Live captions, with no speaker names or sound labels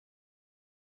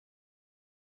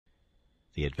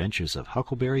The Adventures of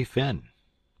Huckleberry Finn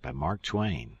by Mark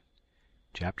Twain.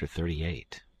 Chapter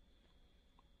 38.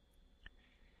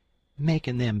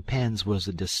 Making them pens was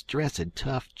a distressed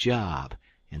tough job,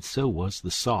 and so was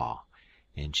the saw,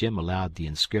 and Jim allowed the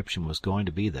inscription was going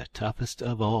to be the toughest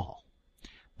of all.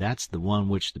 That's the one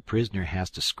which the prisoner has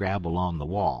to scrabble on the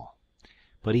wall.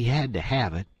 But he had to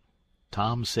have it.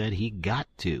 Tom said he got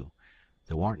to.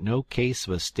 There warn't no case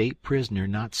of a state prisoner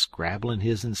not scrabbling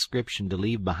his inscription to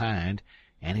leave behind,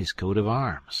 and his coat of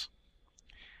arms.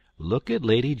 "Look at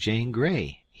Lady Jane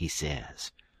Grey," he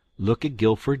says. "Look at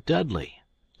Guilford Dudley.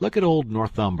 Look at old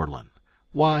Northumberland.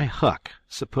 Why, Huck,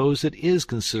 suppose it is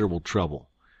considerable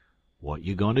trouble. What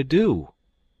you going to do?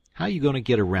 How you going to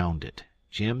get around it?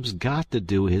 Jim's got to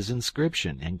do his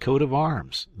inscription and coat of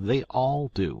arms. They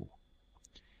all do."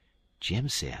 Jim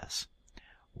says,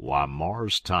 "Why,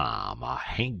 Mars Tom, I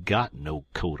hain't got no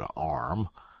coat of arm.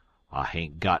 I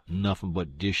hain't got nothin'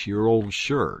 but dish yer old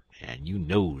shirt, and you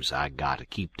knows I got to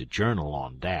keep the journal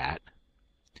on dat."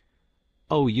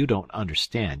 "Oh, you don't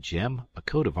understand, Jim. A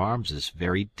coat of arms is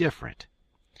very different."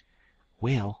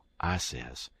 "Well," I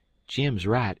says, "Jim's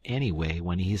right anyway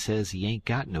when he says he ain't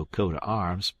got no coat of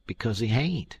arms, because he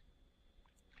hain't."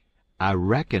 "I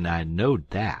reckon I knowed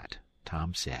that,"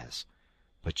 Tom says,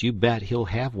 "but you bet he'll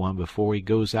have one before he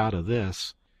goes out of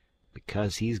this,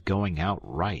 because he's going out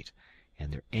right,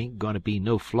 and there ain't going to be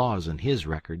no flaws in his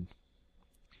record."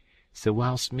 So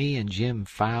whilst me and Jim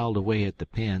filed away at the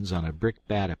pens on a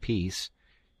brickbat apiece,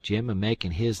 Jim a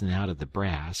making his'n out of the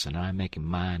brass and I making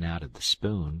mine out of the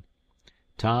spoon,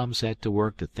 Tom set to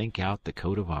work to think out the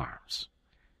coat of arms.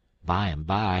 By and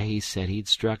by he said he'd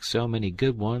struck so many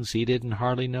good ones he didn't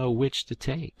hardly know which to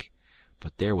take,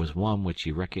 but there was one which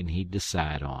he reckoned he'd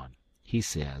decide on. He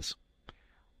says,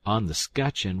 "On the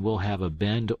scutcheon we'll have a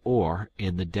bend oar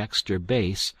in the dexter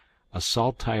base, a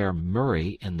saltire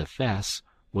Murray in the fess,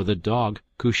 with a dog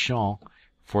couchant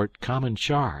for common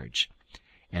charge,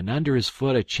 and under his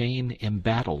foot a chain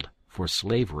embattled for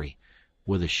slavery,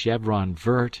 with a chevron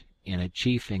vert in a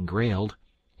chief engrailed,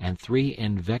 and 3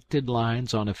 invected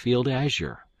lines on a field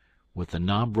azure, with the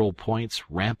nombral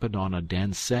points rampant on a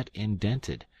dancet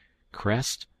indented,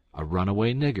 crest a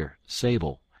runaway nigger,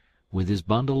 sable, with his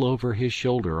bundle over his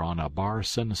shoulder on a bar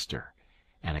sinister,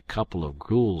 and a couple of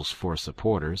gules for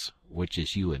supporters, which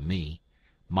is you and me.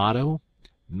 Motto,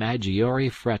 Maggiore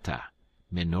fretta,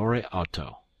 minore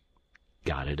auto."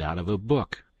 Got it out of a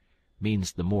book.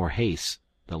 Means the more haste,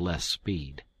 the less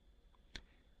speed.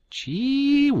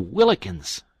 "Gee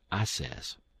willikins," I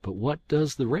says, "but what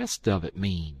does the rest of it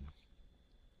mean?"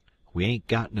 "We ain't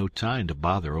got no time to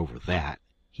bother over that,"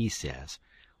 he says.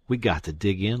 "We got to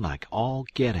dig in like all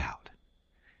get out."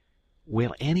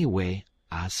 "Well, anyway,"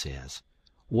 I says,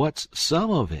 "what's some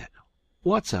of it?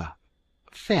 What's a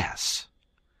fess?"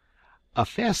 "A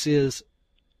fess is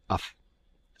a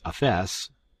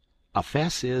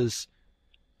fess is.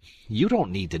 You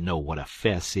don't need to know what a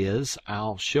fess is.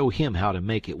 I'll show him how to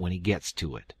make it when he gets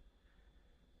to it."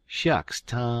 "Shucks,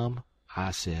 Tom,"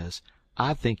 I says,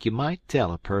 "I think you might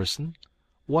tell a person.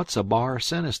 What's a bar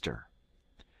sinister?"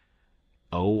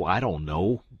 "Oh, I don't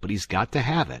know, but he's got to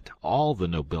have it. All the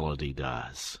nobility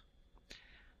does."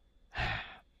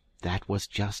 That was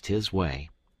just his way.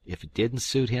 If it didn't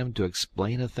suit him to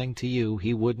explain a thing to you,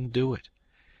 he wouldn't do it.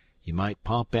 You might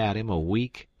pump at him a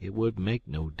week, it would make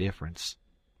no difference.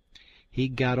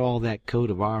 He'd got all that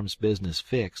coat of arms business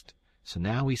fixed, so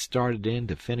now he started in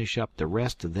to finish up the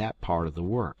rest of that part of the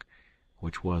work,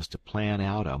 which was to plan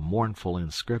out a mournful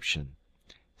inscription.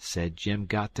 Said Jim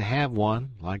got to have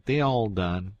one, like they all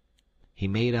done. He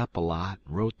made up a lot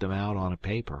and wrote them out on a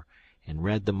paper and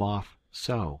read them off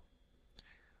so.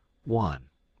 1.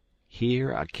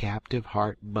 Here a captive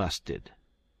heart busted.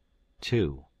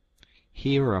 2.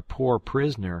 Here a poor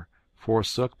prisoner,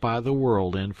 forsook by the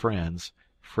world and friends,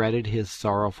 fretted his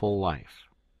sorrowful life.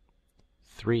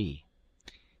 3.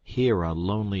 Here a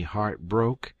lonely heart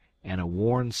broke, and a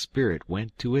worn spirit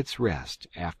went to its rest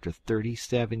after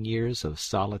 37 years of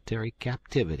solitary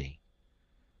captivity.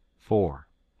 4.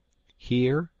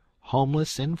 Here,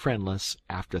 homeless and friendless,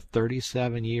 after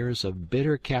 37 years of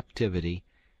bitter captivity,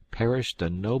 perished a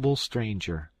noble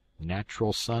stranger,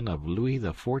 natural son of Louis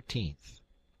XIV.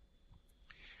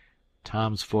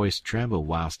 Tom's voice trembled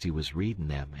whilst he was reading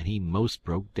them, and he most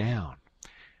broke down.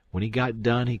 When he got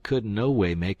done he couldn't no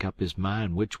way make up his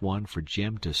mind which one for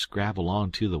Jim to scrabble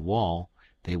onto the wall,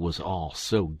 they was all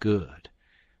so good.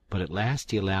 But at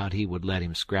last he allowed he would let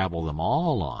him scrabble them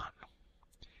all on.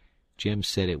 Jim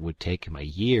said it would take him a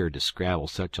year to scrabble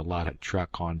such a lot of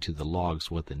truck onto the logs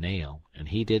with a nail, and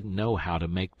he didn't know how to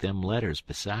make them letters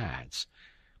besides.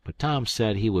 But Tom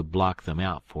said he would block them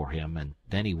out for him, and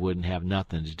then he wouldn't have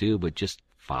nothing to do but just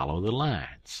follow the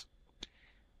lines.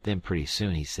 Then pretty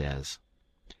soon he says,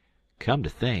 "Come to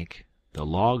think, the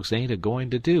logs ain't a-going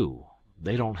to do.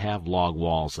 They don't have log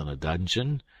walls in a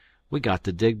dungeon. We got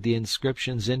to dig the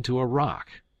inscriptions into a rock.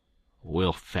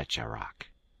 We'll fetch a rock."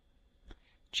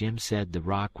 Jim said the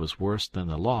rock was worse than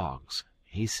the logs.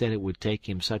 He said it would take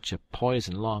him such a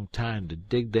poison long time to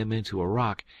dig them into a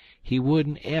rock he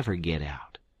wouldn't ever get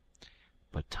out.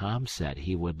 But Tom said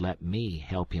he would let me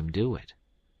help him do it.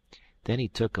 Then he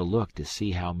took a look to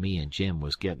see how me and Jim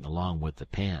was getting along with the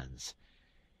pens.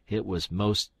 It was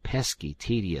most pesky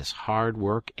tedious hard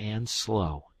work and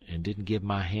slow, and didn't give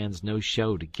my hands no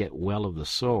show to get well of the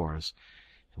sores,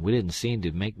 and we didn't seem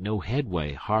to make no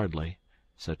headway hardly.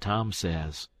 So Tom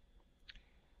says,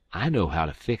 "I know how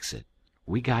to fix it.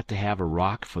 We got to have a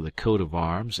rock for the coat of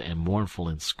arms and mournful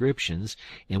inscriptions,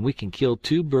 and we can kill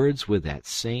two birds with that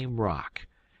same rock.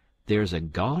 There's a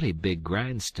gaudy big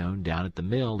grindstone down at the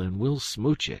mill, and we'll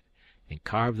smooch it, and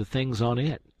carve the things on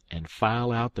it, and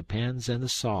file out the pens and the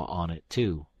saw on it,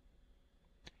 too."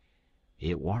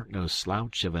 It warn't no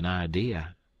slouch of an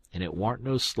idea, and it warn't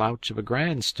no slouch of a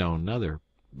grindstone, nuther,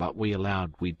 but we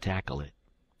allowed we'd tackle it.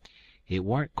 It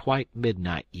warn't quite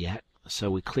midnight yet, so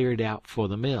we cleared out for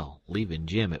the mill, leaving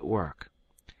Jim at work.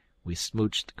 We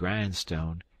smooched the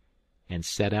grindstone, and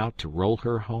set out to roll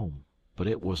her home, but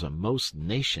it was a most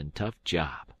nation tough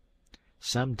job.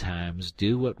 Sometimes,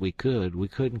 do what we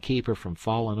couldn't keep her from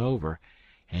fallin' over,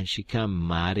 and she come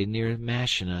mighty near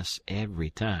mashin' us every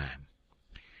time.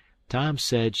 Tom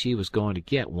said she was going to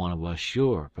get one of us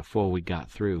sure before we got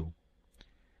through.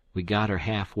 We got her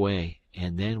halfway,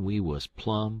 and then we was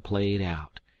plumb played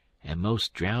out, and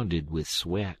most drownded with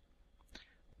sweat.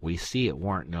 We see it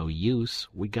warn't no use.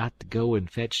 We got to go and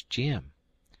fetch Jim.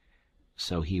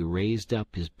 So he raised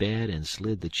up his bed and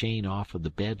slid the chain off of the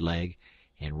bed leg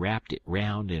and wrapped it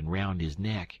round and round his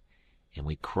neck, and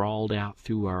we crawled out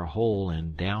through our hole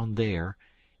and down there,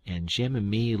 and Jim and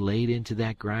me laid into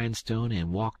that grindstone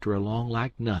and walked her along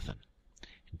like nothin',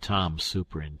 and Tom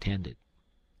superintended.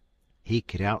 He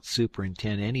could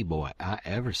out-superintend any boy I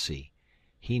ever see.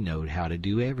 He knowed how to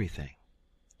do everything.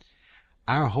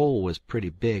 Our hole was pretty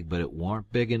big, but it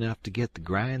warn't big enough to get the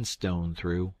grindstone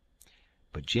through.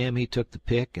 But Jim he took the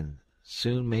pick and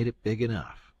soon made it big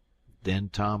enough. Then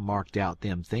Tom marked out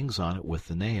them things on it with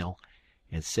the nail,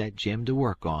 and set Jim to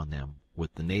work on them,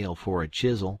 with the nail for a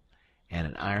chisel, and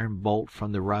an iron bolt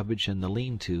from the rubbish and the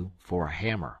lean-to for a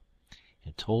hammer,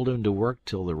 and told him to work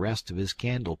till the rest of his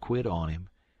candle quit on him,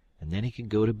 and then he could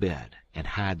go to bed and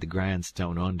hide the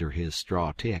grindstone under his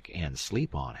straw tick and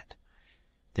sleep on it.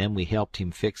 Then we helped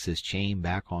him fix his chain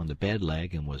back on the bed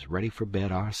leg and was ready for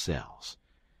bed ourselves.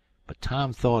 But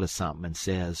Tom thought of something and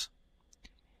says,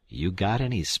 "You got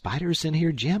any spiders in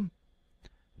here, Jim?"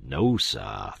 "No,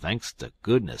 sah. Thanks to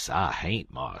goodness I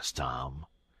hain't, Mars Tom."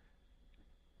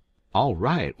 "All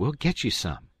right, we'll get you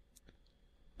some."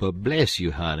 "But bless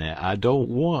you, honey, I don't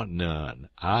want none.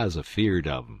 I's afeard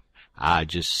of 'em. I'd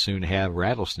just soon have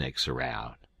rattlesnakes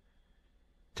around."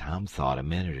 Tom thought a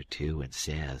minute or two and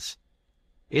says,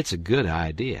 "It's a good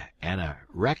idea, and I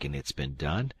reckon it's been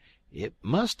done. It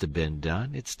must have been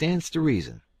done. It stands to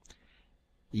reason.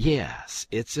 Yes,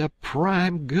 it's a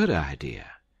prime good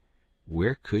idea.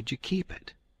 Where could you keep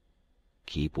it?"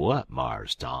 "Keep what,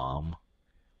 Mars Tom?"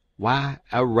 "Why,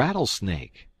 a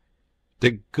rattlesnake."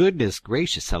 "The goodness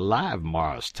gracious alive,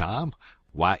 Mars Tom!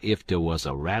 Why, if there was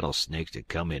a rattlesnake to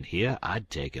come in here, I'd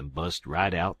take and bust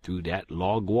right out through that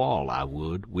log wall, I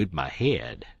would, with my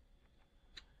head."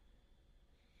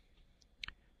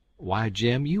 "Why,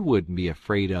 Jim, you wouldn't be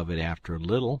afraid of it after a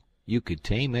little. You could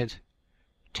tame it."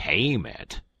 "Tame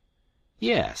it?"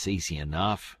 "Yes, easy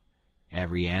enough.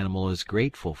 Every animal is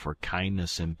grateful for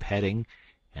kindness and petting,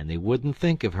 and they wouldn't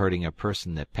think of hurting a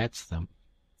person that pets them.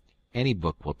 Any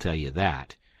book will tell you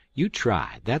that. You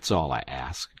try, that's all I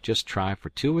ask. Just try for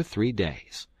 2 or 3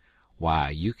 days. Why,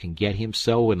 you can get him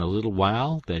so in a little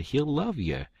while that he'll love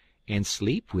you, and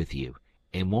sleep with you,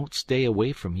 and won't stay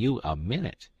away from you a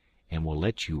minute, and will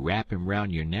let you wrap him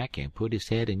round your neck and put his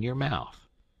head in your mouth."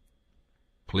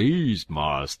 "Please,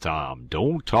 Mars Tom,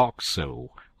 don't talk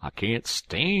so. I can't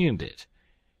stand it.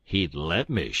 He'd let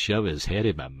me shove his head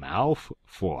in my mouth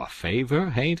for a favor,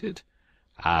 hain't it?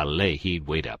 I lay he'd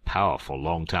wait a powerful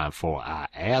long time 'fore I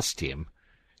asked him.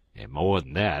 And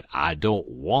more'n that, I don't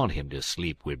want him to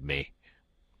sleep with me."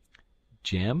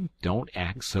 "Jim, don't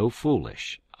act so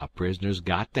foolish. A prisoner's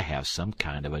got to have some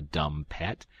kind of a dumb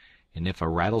pet, and if a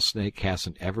rattlesnake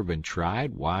hasn't ever been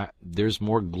tried, why, there's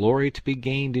more glory to be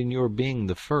gained in your being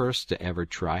the first to ever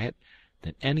try it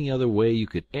than any other way you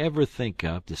could ever think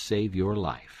of to save your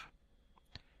life."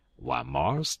 "Why,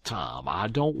 Mars Tom, I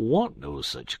don't want no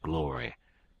such glory.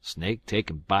 Snake take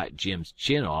and bite Jim's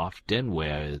chin off, den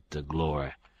where is the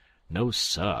glory? No,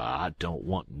 sir, I don't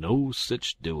want no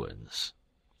sich doin's."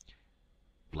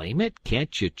 "Blame it,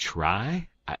 can't you try?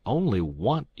 I only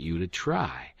want you to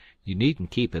try. You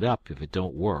needn't keep it up if it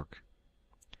don't work."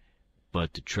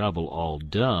 "But the trouble all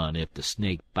done if the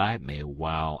snake bite me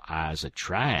while I's a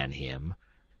tryin' him.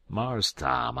 Mars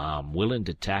Tom, I'm willin'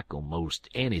 to tackle most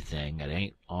anything that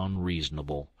ain't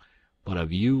onreasonable, but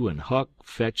if you and Huck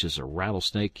fetches a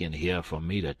rattlesnake in here for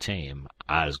me to tame,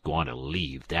 I's gwine to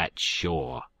leave that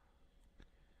shore."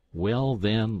 "Well,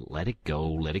 then, let it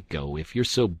go, if you're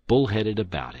so bull-headed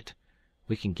about it.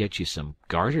 We can get you some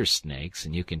garter snakes,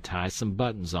 and you can tie some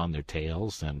buttons on their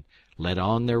tails and let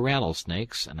on they're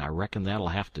rattlesnakes, and I reckon that'll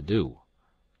have to do."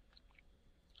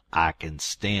 "I can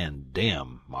stand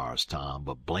dem, Mars Tom,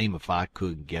 but blame if I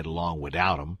couldn't get along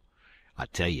widout 'em. I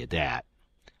tell you dat.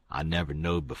 I never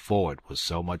knowed before it was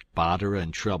so much bother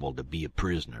and trouble to be a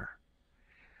prisoner."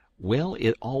 "Well,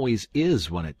 it always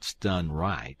is when it's done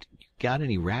right. You got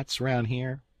any rats around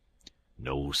here?"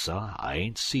 "No, sah, I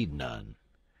ain't seed none."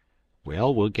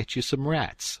 "Well, we'll get you some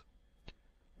rats."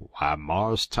 "Why,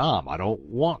 Mars Tom, I don't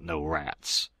want no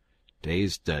rats.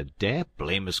 Dey's the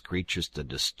blamest creeturs to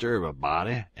disturb a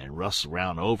body and rustle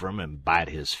round over him and bite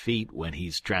his feet when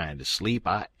he's tryin' to sleep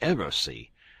I ever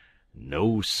see.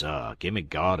 No, sir, gimme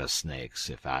garter snakes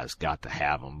if I's got to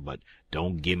have 'em, but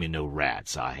don't gimme no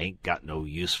rats. I ain't got no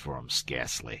use for 'em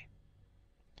sca'cely."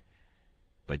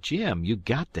 "But, Jim, you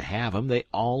got to have 'em. They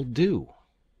all do.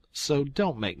 So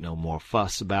don't make no more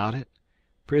fuss about it.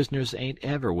 Prisoners ain't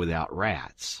ever without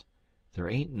rats. There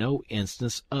ain't no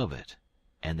instance of it.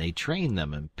 And they train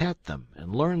them and pet them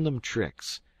and learn them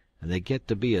tricks, and they get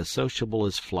to be as sociable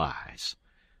as flies.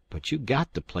 But you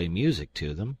got to play music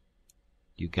to them.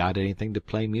 You got anything to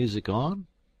play music on?"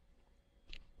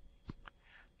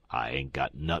 "I ain't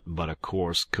got nothin' but a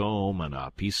coarse comb and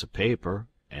a piece of paper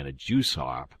and a juice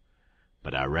harp,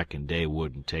 but I reckon dey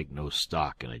wouldn't take no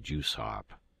stock in a juice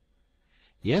harp."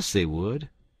 "Yes, they would.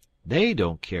 They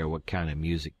don't care what kind of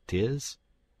music 'tis.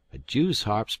 A jew's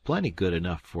harp's plenty good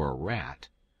enough for a rat.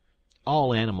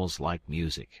 All animals like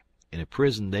music. In a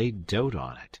prison they dote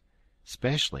on it,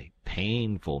 'specially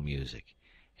painful music,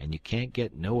 and you can't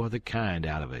get no other kind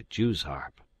out of a jew's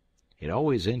harp. It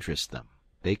always interests them.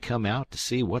 They come out to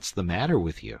see what's the matter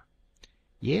with you.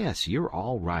 Yes, you're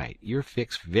all right. You're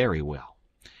fixed very well.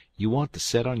 You want to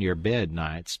set on your bed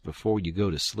nights before you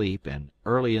go to sleep and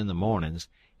early in the mornings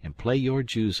and play your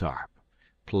jew's harp.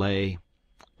 Play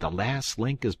 'The Last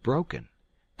Link is Broken.'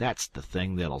 That's the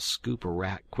thing that'll scoop a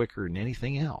rat quicker'n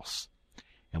anything else.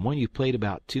 And when you've played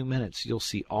about 2 minutes you'll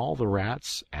see all the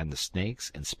rats and the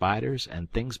snakes and spiders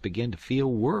and things begin to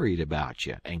feel worried about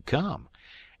you and come,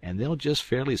 and they'll just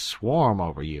fairly swarm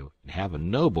over you and have a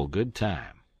noble good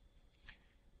time."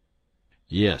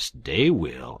 "Yes, dey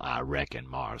will, I reckon,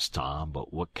 Mars Tom,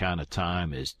 but what kind of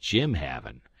time is Jim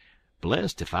havin'?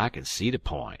 Blessed if I can see the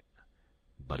point.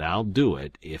 But I'll do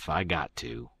it if I got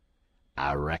to.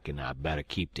 I reckon I better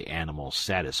keep the animals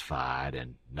satisfied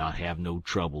and not have no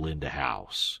trouble in the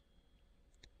house."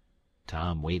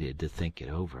 Tom waited to think it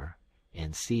over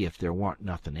and see if there warn't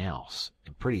nothin' else,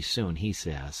 and pretty soon he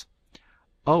says,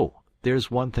 "Oh, there's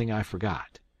one thing I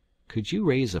forgot. Could you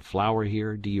raise a flower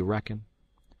here, do you reckon?"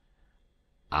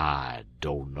 "I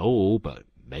don't know, but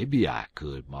maybe I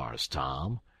could, Mars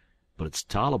Tom. But it's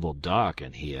tolerable dark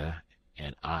in here,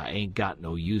 and I ain't got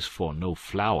no use for no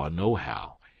flower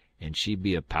nohow, and she'd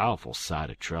be a powerful sight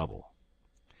of trouble."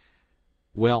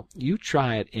 "Well, you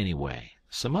try it anyway.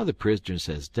 Some other prisoners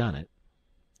has done it."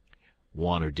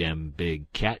 "One er dem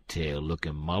big cat-tail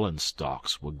lookin' mullein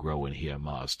stalks would grow in here,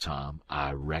 Mars Tom,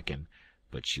 I reckon,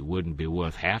 but she wouldn't be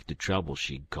worth half the trouble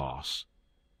she'd cost."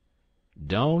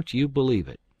 "Don't you believe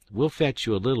it. We'll fetch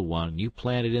you a little one and you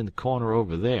plant it in the corner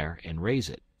over there and raise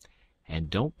it. And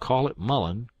don't call it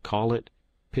mullein, call it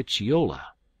pitchiola.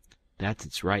 That's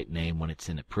its right name when it's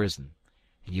in a prison.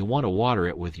 And you want to water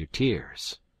it with your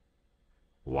tears."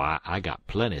 "Why, I got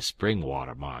plenty spring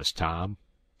water, Mars Tom."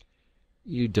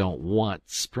 "You don't want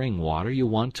spring water. You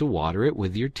want to water it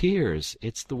with your tears.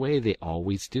 It's the way they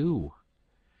always do."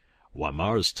 "Why,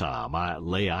 Mars Tom, I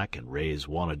lay I can raise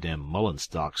one of dem mullein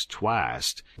stalks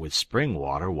twiced with spring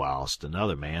water whilst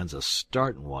another man's a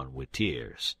startin' one with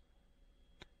tears."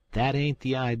 "That ain't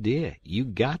the idea. You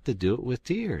got to do it with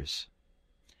tears."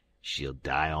 "She'll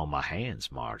die on my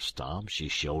hands, Mars Tom, she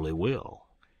sho'ly will,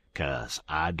 'cause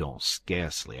I don't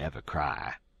sca'cely ever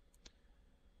cry."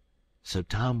 So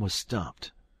Tom was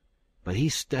stumped. but he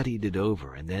studied it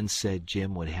over, and then said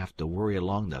Jim would have to worry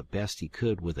along the best he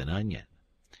could with an onion.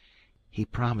 He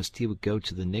promised he would go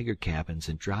to the nigger cabins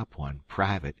and drop one,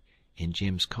 private, in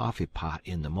Jim's coffee pot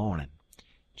in the morning.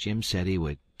 Jim said he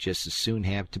would just as soon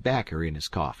have tobaccer in his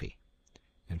coffee,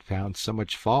 and found so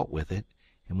much fault with it,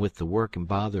 and with the work and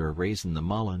bother of raising the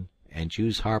mullen, and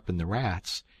Jew's harping the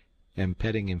rats, and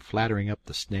petting and flattering up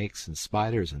the snakes and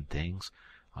spiders and things,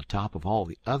 on top of all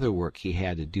the other work he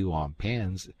had to do on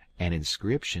pens and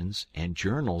inscriptions and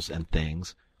journals and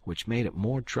things, which made it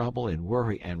more trouble and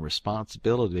worry and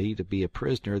responsibility to be a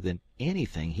prisoner than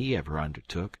anything he ever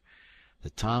undertook,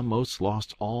 that Tom most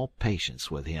lost all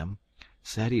patience with him,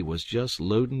 said he was just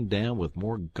loading down with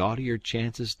more gaudier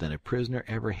chances than a prisoner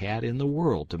ever had in the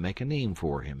world to make a name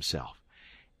for himself,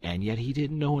 and yet he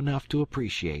didn't know enough to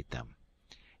appreciate them,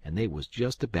 and they was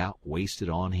just about wasted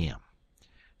on him.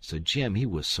 So Jim he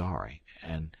was sorry,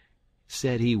 and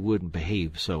said he wouldn't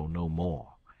behave so no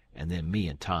more, and then me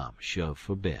and Tom shoved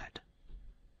for bed.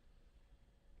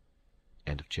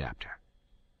 End of chapter.